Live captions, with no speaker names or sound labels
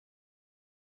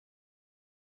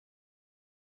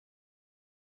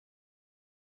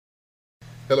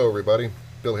Hello everybody,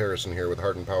 Bill Harrison here with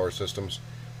Harden Power Systems.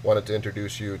 Wanted to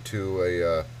introduce you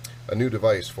to a new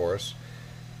device for us.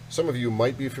 Some of you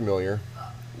might be familiar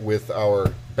with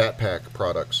our BatPac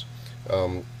products.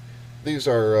 These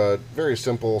are very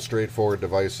simple, straightforward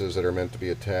devices that are meant to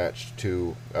be attached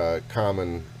to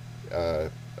common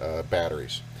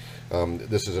batteries.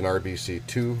 This is an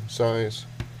RBC2 size.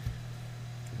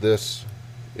 This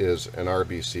is an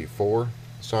RBC4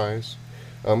 size.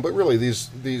 But really, these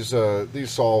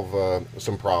solve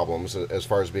some problems as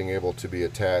far as being able to be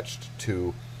attached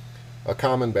to a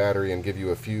common battery and give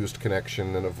you a fused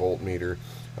connection and a voltmeter.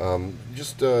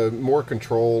 Just more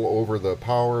control over the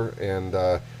power and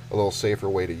a little safer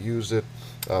way to use it.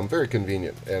 Very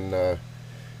convenient. And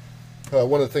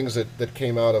one of the things that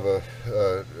came out of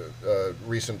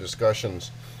recent discussions,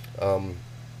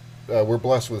 we're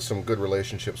blessed with some good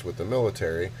relationships with the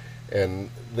military,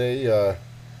 and they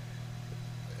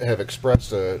have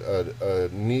expressed a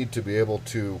need to be able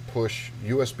to push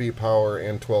USB power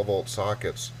and 12-volt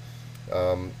sockets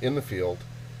in the field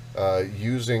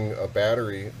using a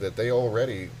battery that they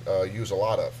already use a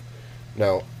lot of.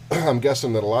 Now, I'm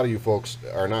guessing that a lot of you folks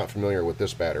are not familiar with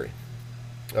this battery.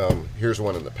 Here's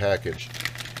one in the package.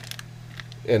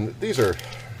 And these are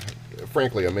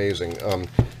frankly amazing.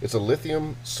 It's a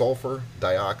lithium sulfur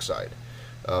dioxide.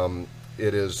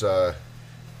 It is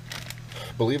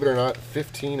believe it or not,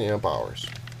 15 amp hours.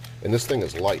 And this thing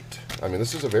is light. I mean,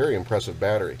 this is a very impressive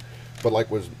battery. But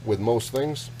like with most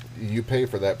things, you pay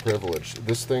for that privilege.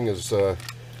 This thing is,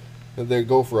 they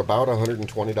go for about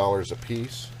 $120 a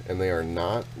piece, and they are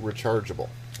not rechargeable.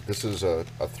 This is a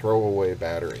throwaway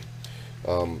battery.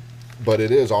 But it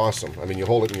is awesome. I mean, you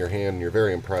hold it in your hand, and you're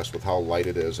very impressed with how light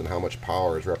it is and how much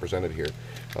power is represented here.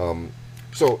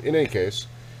 So, in any case,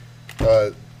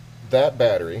 that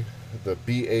battery, the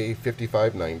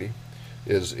BA5590,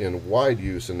 is in wide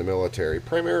use in the military,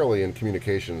 primarily in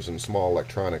communications and small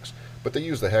electronics, but they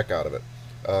use the heck out of it.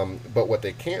 But what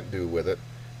they can't do with it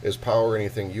is power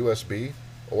anything USB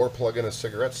or plug in a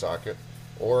cigarette socket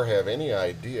or have any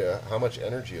idea how much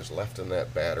energy is left in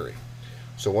that battery.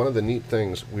 So one of the neat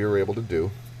things we were able to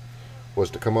do was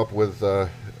to come up with a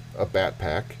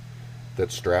BatPac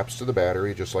that straps to the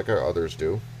battery just like our others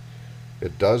do.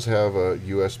 It does have a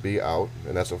USB out,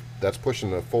 and that's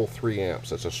pushing a full 3 amps.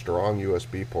 That's a strong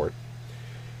USB port.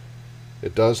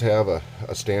 It does have a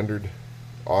standard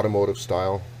automotive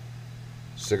style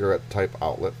cigarette type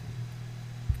outlet,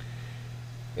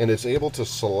 and it's able to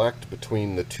select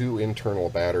between the two internal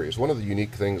batteries. One of the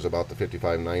unique things about the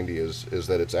 5590 is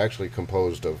that it's actually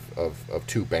composed of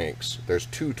two banks. There's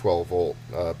two 12-volt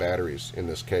batteries in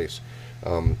this case.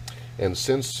 And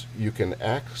since you can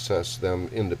access them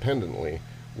independently,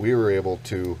 we were able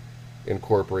to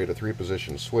incorporate a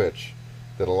 3-position switch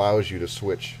that allows you to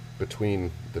switch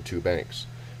between the two banks.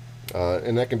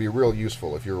 And that can be real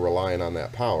useful if you're relying on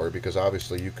that power, because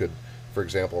obviously you could, for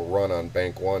example, run on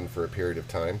bank 1 for a period of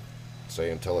time,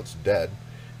 say until it's dead,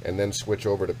 and then switch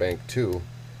over to bank 2,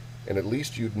 and at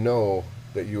least you'd know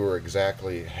that you are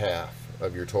exactly half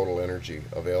of your total energy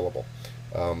available.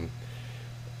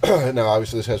 Now,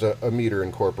 obviously, this has a meter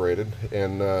incorporated,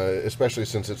 and especially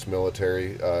since it's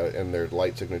military and there's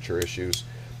light signature issues,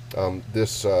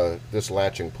 this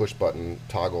latching push button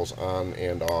toggles on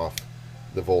and off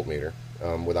the voltmeter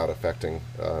without affecting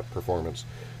performance.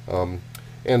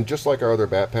 And just like our other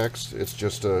BatPacs, it's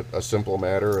just a simple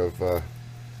matter of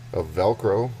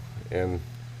Velcro and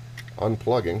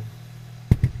unplugging,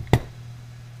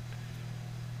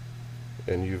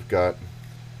 and you've got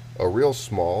a real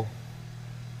small,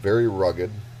 very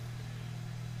rugged,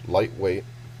 lightweight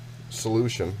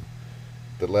solution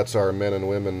that lets our men and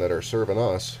women that are serving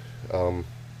us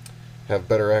have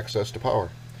better access to power.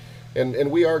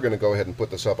 And we are going to go ahead and put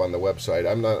this up on the website.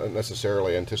 I'm not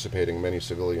necessarily anticipating many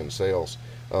civilian sales,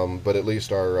 but at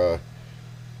least our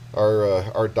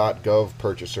 .gov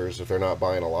purchasers, if they're not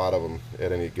buying a lot of them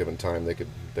at any given time, they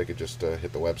could just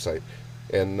hit the website,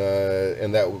 and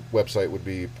that website would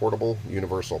be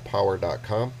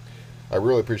portableuniversalpower.com. I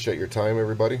really appreciate your time,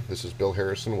 everybody. This is Bill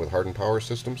Harrison with Harden Power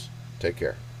Systems. Take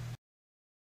care.